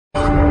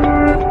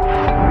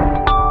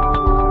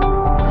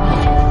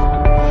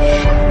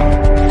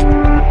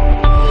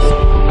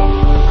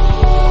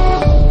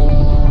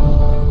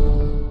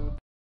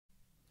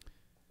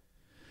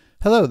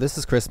Hello, this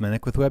is Chris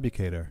Minnick with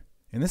Webucator.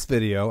 In this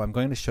video, I'm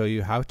going to show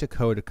you how to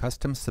code a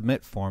custom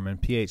submit form in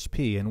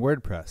PHP in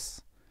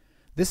WordPress.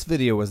 This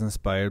video was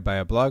inspired by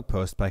a blog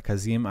post by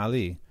Kazim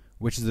Ali,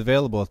 which is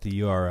available at the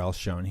URL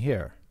shown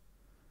here.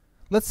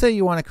 Let's say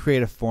you want to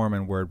create a form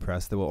in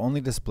WordPress that will only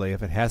display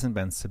if it hasn't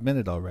been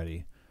submitted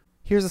already.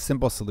 Here's a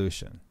simple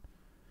solution.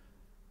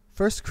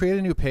 First, create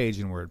a new page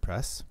in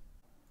WordPress.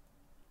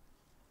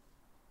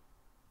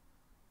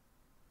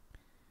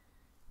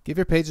 Give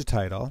your page a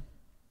title,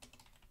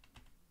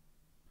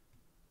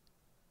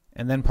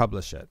 and then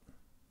publish it.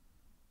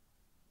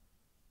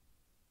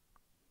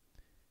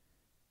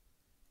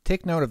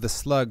 Take note of the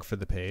slug for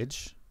the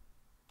page.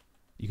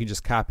 You can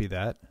just copy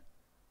that.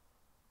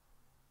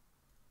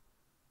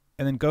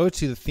 And then go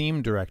to the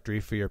theme directory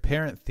for your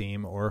parent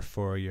theme or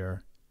for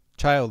your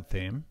child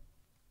theme.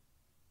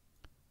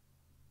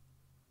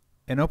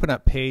 And open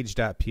up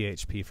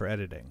page.php for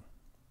editing.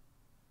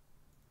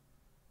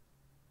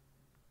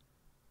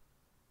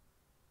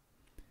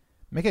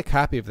 Make a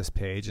copy of this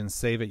page and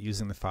save it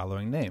using the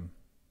following name.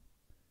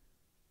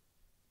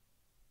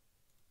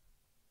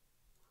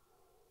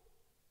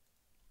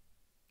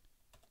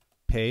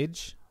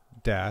 Page,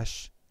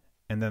 dash,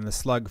 and then the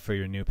slug for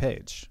your new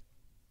page.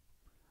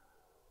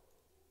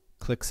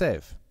 Click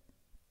Save.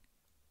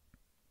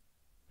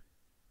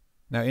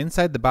 Now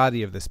inside the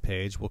body of this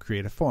page, we'll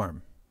create a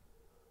form.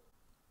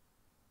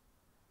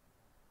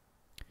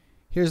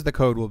 Here's the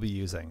code we'll be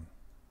using.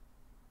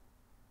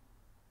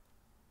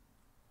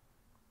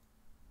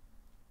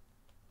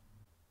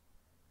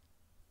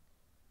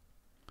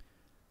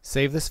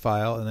 Save this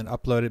file and then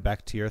upload it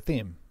back to your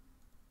theme.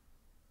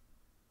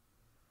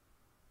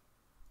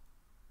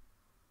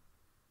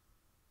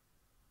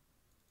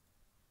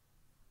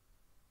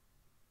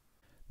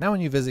 Now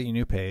when you visit your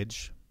new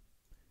page,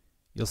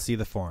 you'll see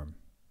the form.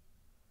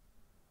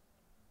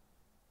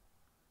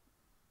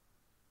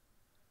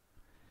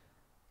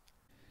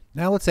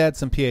 Now let's add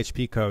some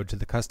PHP code to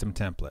the custom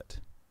template.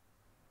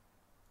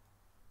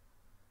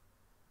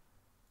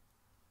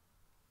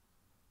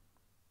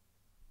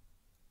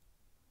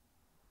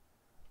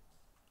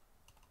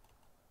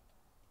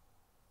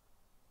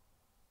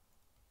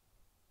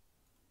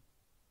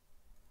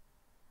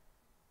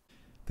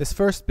 This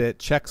first bit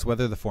checks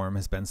whether the form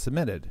has been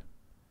submitted.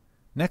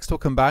 Next, we'll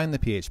combine the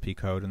PHP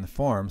code and the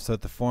form so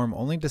that the form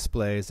only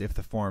displays if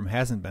the form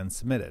hasn't been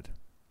submitted.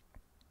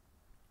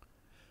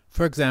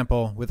 For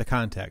example, with a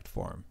contact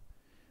form.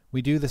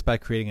 We do this by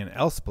creating an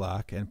else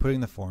block and putting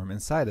the form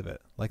inside of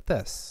it, like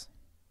this.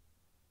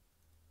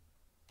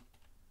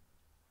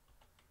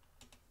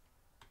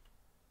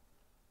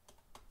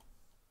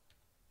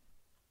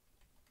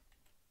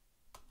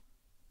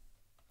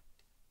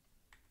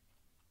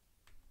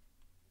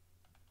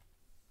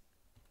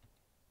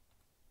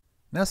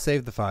 Now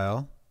save the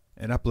file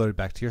and upload it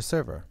back to your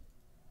server.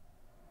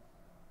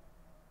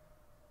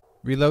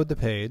 Reload the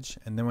page,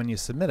 and then when you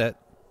submit it,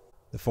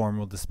 the form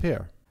will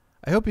disappear.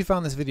 I hope you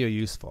found this video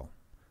useful.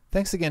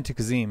 Thanks again to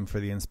Kazim for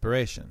the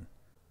inspiration.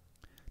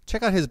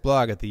 Check out his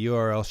blog at the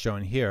URL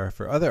shown here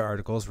for other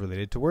articles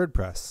related to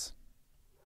WordPress.